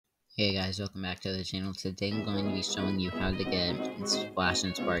Hey guys, welcome back to the channel. Today I'm going to be showing you how to get Splash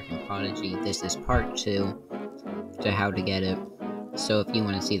and Spark and Prodigy. This is part 2 to how to get it. So if you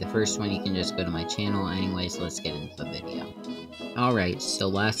want to see the first one, you can just go to my channel. Anyways, let's get into the video. Alright, so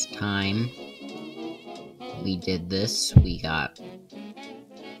last time we did this, we got,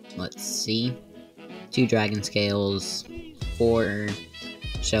 let's see, 2 dragon scales, 4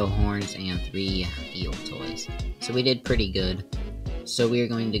 shell horns, and 3 eel toys. So we did pretty good. So we are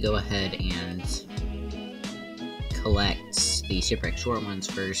going to go ahead and collect the Shipwreck short ones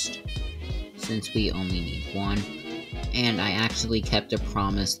first, since we only need 1. And I actually kept a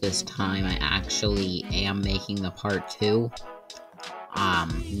promise this time. I actually am making the part 2.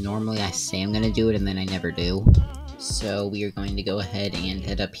 Normally I say I'm gonna do it and then I never do. So we are going to go ahead and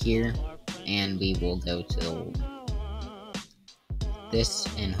head up here, and we will go to this,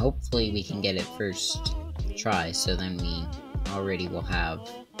 and hopefully we can get it first try, so then we already will have.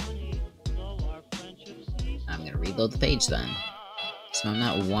 I'm gonna reload the page then. So I'm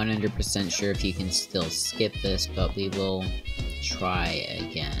not 100% sure if you can still skip this, but we will try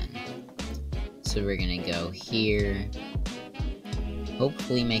again. So we're gonna go here,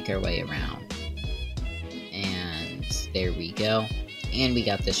 hopefully make our way around, and there we go, and we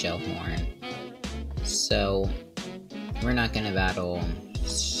got the shell horn. So we're not gonna battle,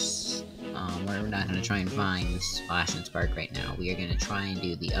 we're not going to try and find Splash and Spark right now. We are going to try and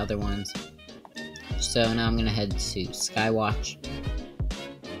do the other ones. So now I'm going to head to Skywatch,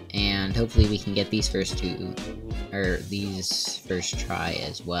 and hopefully we can get these first try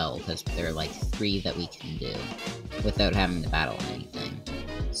as well, because there are like 3 that we can do without having to battle anything.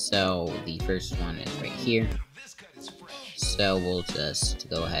 So the first one is right here. So we'll just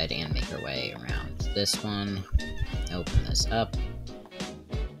go ahead and make our way around this one, open this up.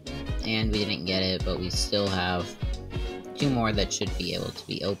 And we didn't get it, but we still have 2 more that should be able to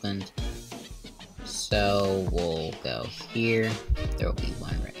be opened. So we'll go here. There will be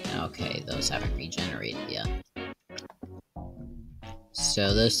 1 right now. Okay, those haven't regenerated yet.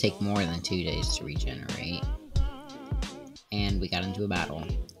 So those take more than 2 days to regenerate. And we got into a battle.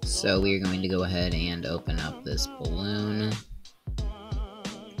 So we are going to go ahead and open up this balloon.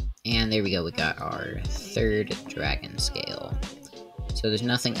 And there we go, we got our 3rd dragon scale. So there's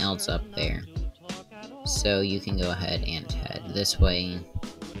nothing else up there. So you can go ahead and head this way.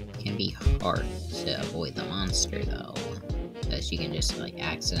 It can be hard to avoid the monster though, because you can just like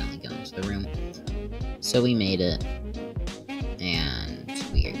accidentally go into the room. So we made it, and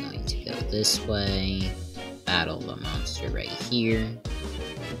we are going to go this way, battle the monster right here.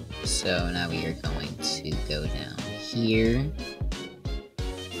 So now we are going to go down here.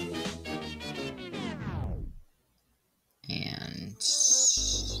 And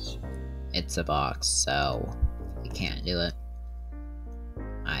it's a box, so we can't do it.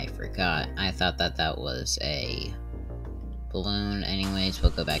 I forgot. I thought that that was a balloon. Anyways,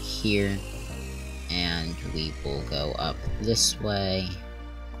 we'll go back here, and we will go up this way,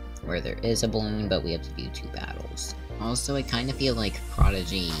 where there is a balloon, but we have to do 2 battles. Also, I kind of feel like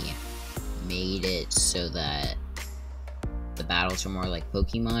Prodigy made it so that the battles are more like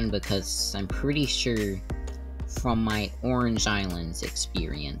Pokemon, because I'm pretty sure from my Orange Islands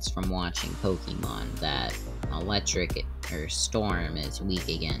experience from watching Pokemon that electric or storm is weak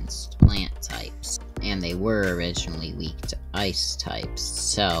against plant types, and they were originally weak to ice types,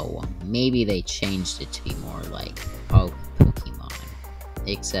 so maybe they changed it to be more like Pokemon,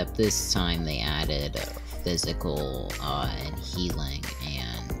 except this time they added physical and healing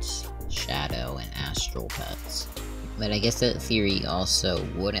and shadow and astral pets. But I guess that theory also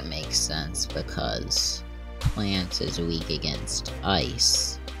wouldn't make sense, because plant is weak against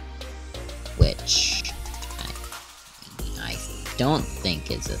ice, which I don't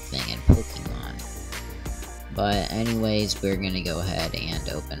think is a thing in Pokemon. But anyways, we're gonna go ahead and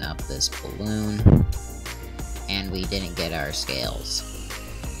open up this balloon, and we didn't get our scales.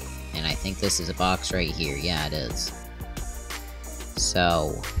 And I think this is a box right here. Yeah, it is.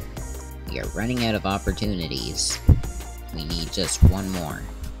 So we are running out of opportunities. We need just 1 more.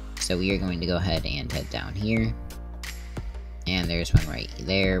 So we are going to go ahead and head down here. And there's 1 right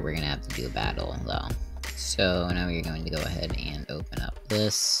there. We're going to have to do a battle though. So now we're going to go ahead and open up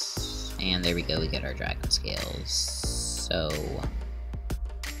this. And there we go, we get our dragon scales. So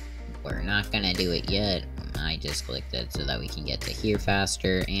we're not going to do it yet. I just clicked it so that we can get to here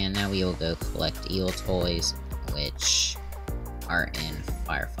faster. And now we will go collect Eel Toys, which are in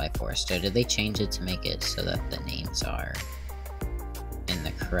Firefly Forest. So did they change it to make it so that the names are in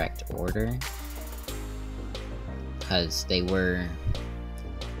the correct order? Because they were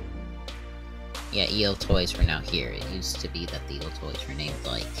Yeah, Eel Toys were now here. It used to be that the Eel Toys were named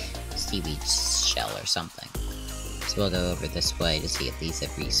like seaweed shell or something. So we'll go over this way to see if these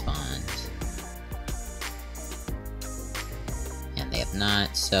have respawned. And they have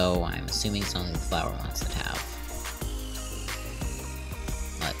not, so I'm assuming it's only the flower ones that have.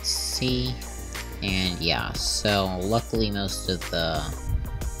 Let's see. And yeah, so luckily most of the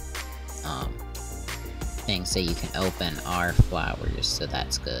things that you can open are flowers, so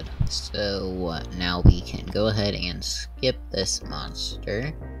that's good. So now we can go ahead and skip this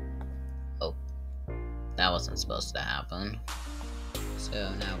monster. Oh, that wasn't supposed to happen.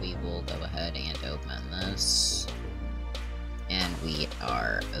 So now we will go ahead and open this. And we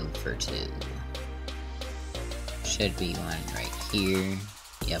are 0 for 2. Should be one right here.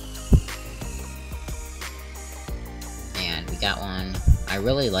 Yep. And we got one. I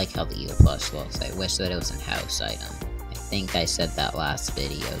really like how the Eel Plus looks. I wish that it was a house item. I think I said that last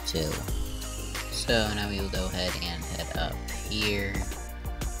video too. So now we will go ahead and head up here.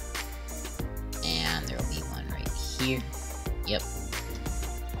 And there will be one right here. Yep.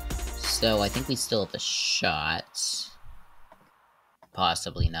 So I think we still have a shot.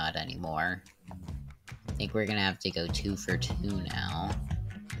 Possibly not anymore. I think we're gonna have to go 2 for 2 now.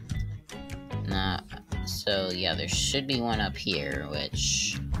 So yeah, there should be one up here,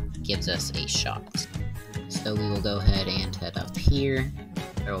 which gives us a shot. So we will go ahead and head up here.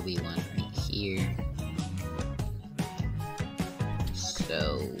 There will be one right here.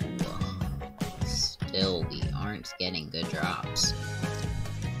 So still we aren't getting good drops.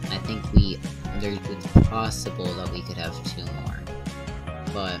 I think it's possible that we could have 2 more.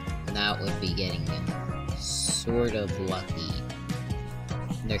 But that would be getting sort of lucky.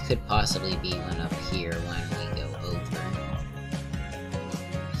 There could possibly be one up here when we go over.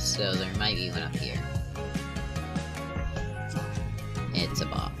 So there might be one up here. It's a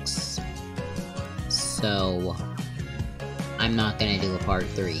box. So I'm not gonna do a part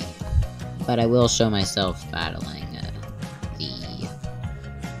 3. But I will show myself battling the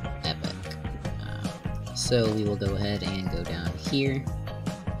epic. So we will go ahead and go down here.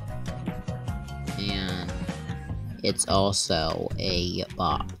 And it's also a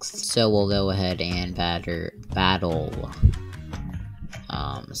box. So we'll go ahead and battle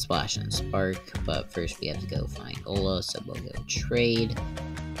Splash and Spark. But first we have to go find Ola, so we'll go trade.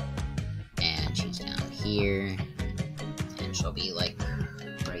 And she's down here. And she'll be like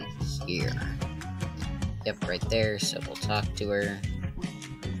right here. Yep, right there, so we'll talk to her.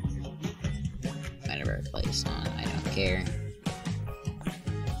 Might have her place on, I don't care.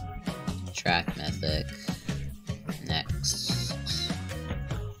 Track Mythic. Next.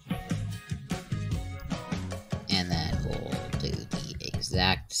 And then we'll do the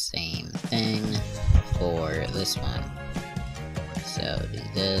exact same thing for this one. So do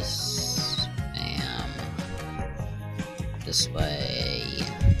this. Bam. This way.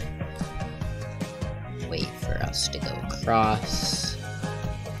 Wait for us to go across.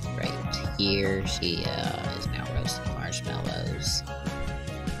 Right here. She is now roasting marshmallows.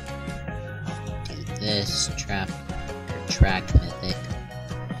 This track mythic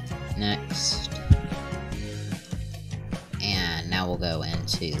next, and now we'll go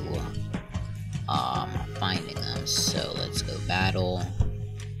into finding them. So let's go battle,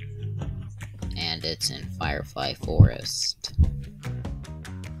 and it's in Firefly Forest.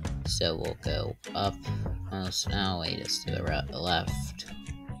 So we'll go up. Oh wait, it's to the left.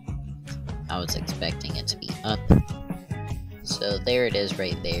 I was expecting it to be up. So there it is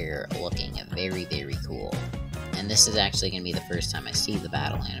right there, looking very, very cool. And this is actually going to be the first time I see the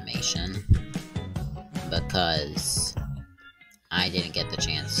battle animation, because I didn't get the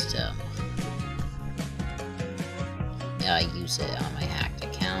chance to use it on my hacked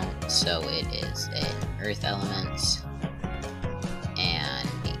account. So it is an Earth element, and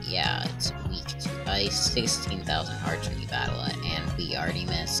yeah, it's weak to ice. 16,000 hearts when you battle it, and we already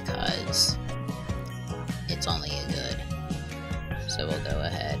missed because it's only a good. So we'll go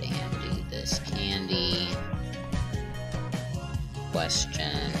ahead and do this candy.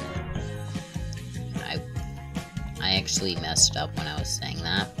 Question. I actually messed up when I was saying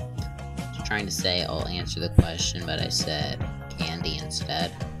that. I was trying to say I'll answer the question, but I said candy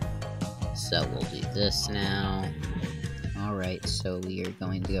instead. So we'll do this now. Alright, so we are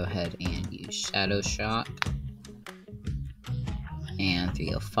going to go ahead and use Shadow Shot. And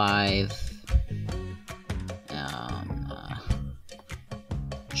 305.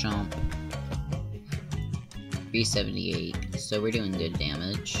 Jump. 378. So we're doing good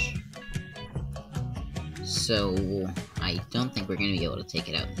damage. So I don't think we're going to be able to take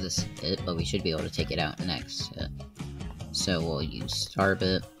it out this hit, but we should be able to take it out next hit. So we'll use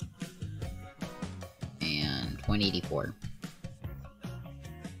Starbit. And 184.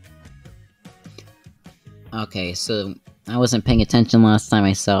 Okay, so I wasn't paying attention last time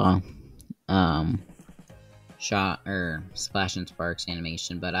I saw shot or Splash and Sparks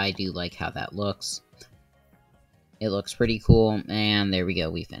animation, but I do like how that looks. It looks pretty cool, and there we go,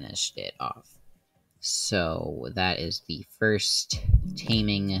 we finished it off. So that is the first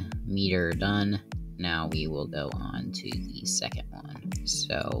taming meter done. Now we will go on to the second one.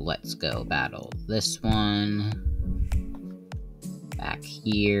 So let's go battle this one. Back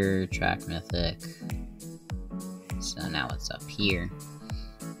here, track mythic. So now it's up here.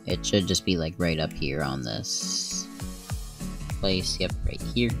 It should just be like right up here on this place. Yep, right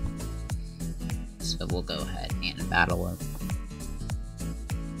here. So we'll go ahead and battle it.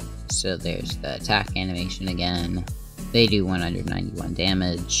 So there's the attack animation again. They do 191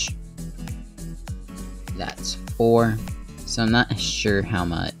 damage. That's 4. So I'm not sure how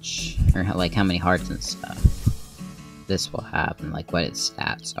much, or how many hearts and stuff this will have, and like what its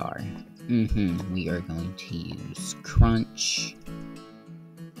stats are. We are going to use Crunch.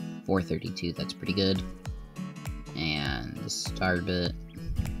 432, that's pretty good. And Starbit.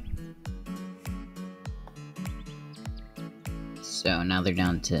 So now they're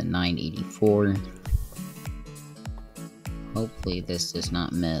down to 984. Hopefully this does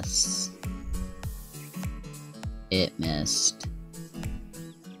not miss. It missed.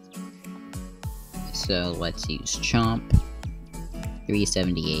 So let's use Chomp.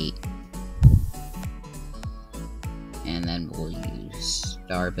 378. And then we'll use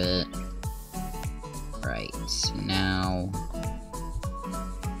Starbit. Right, now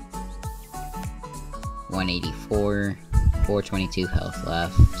 184. 422 health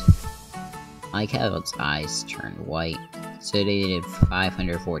left. I like how its eyes turned white. So they did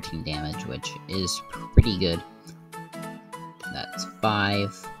 514 damage, which is pretty good. That's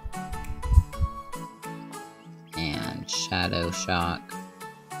 5. And Shadow Shock.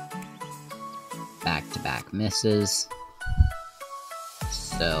 Back-to-back misses.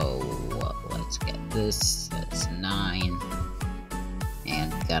 So let's get this. That's 9.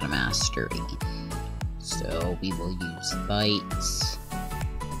 And got a Mastery. So we will use Bites.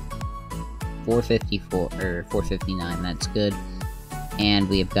 454 or 459, that's good. And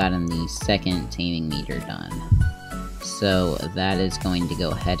we have gotten the second taming meter done. So that is going to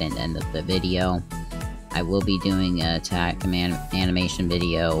go ahead and end up the video. I will be doing a attack command animation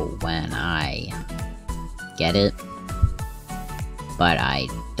video when I get it, but I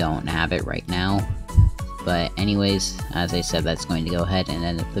don't have it right now. But anyways, as I said, that's going to go ahead and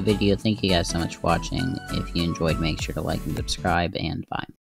end up the video. Thank you guys so much for watching. If you enjoyed, make sure to like and subscribe, and bye.